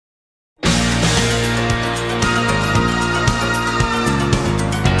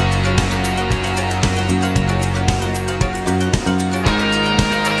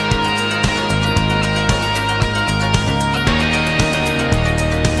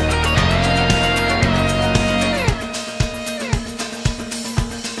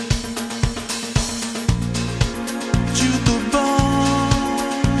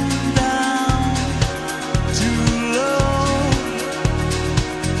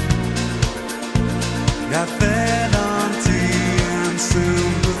got fed on tea and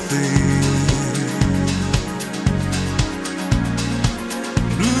sympathy.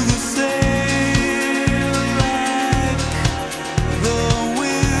 Blew the sail like the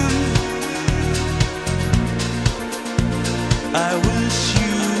wind. I wish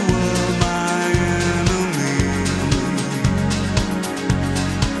you were my enemy.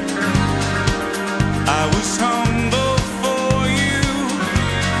 I was humble for you.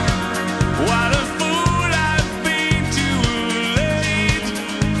 What a fool I've been, too late.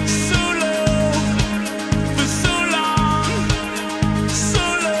 So low for so long, so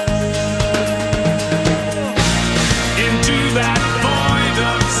low. Into that void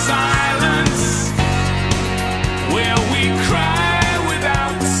of silence where we cry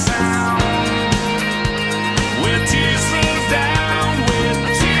without sound, where tears roll down, where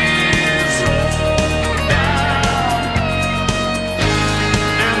tears roll down,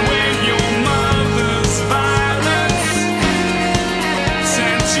 and where your mother's violence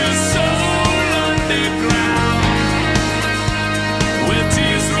sent your soul underground, where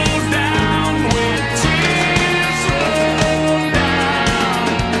tears roll down, where tears roll down.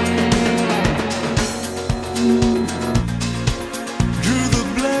 Drew the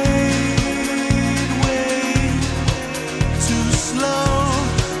blade way too slow.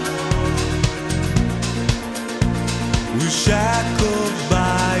 Was shackled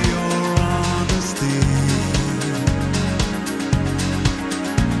by your honesty.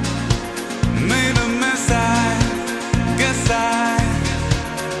 Made a mess, I guess I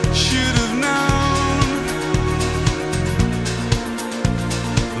should have known.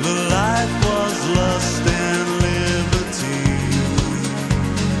 The life was lust and liberty.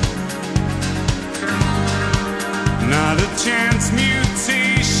 Not a chance,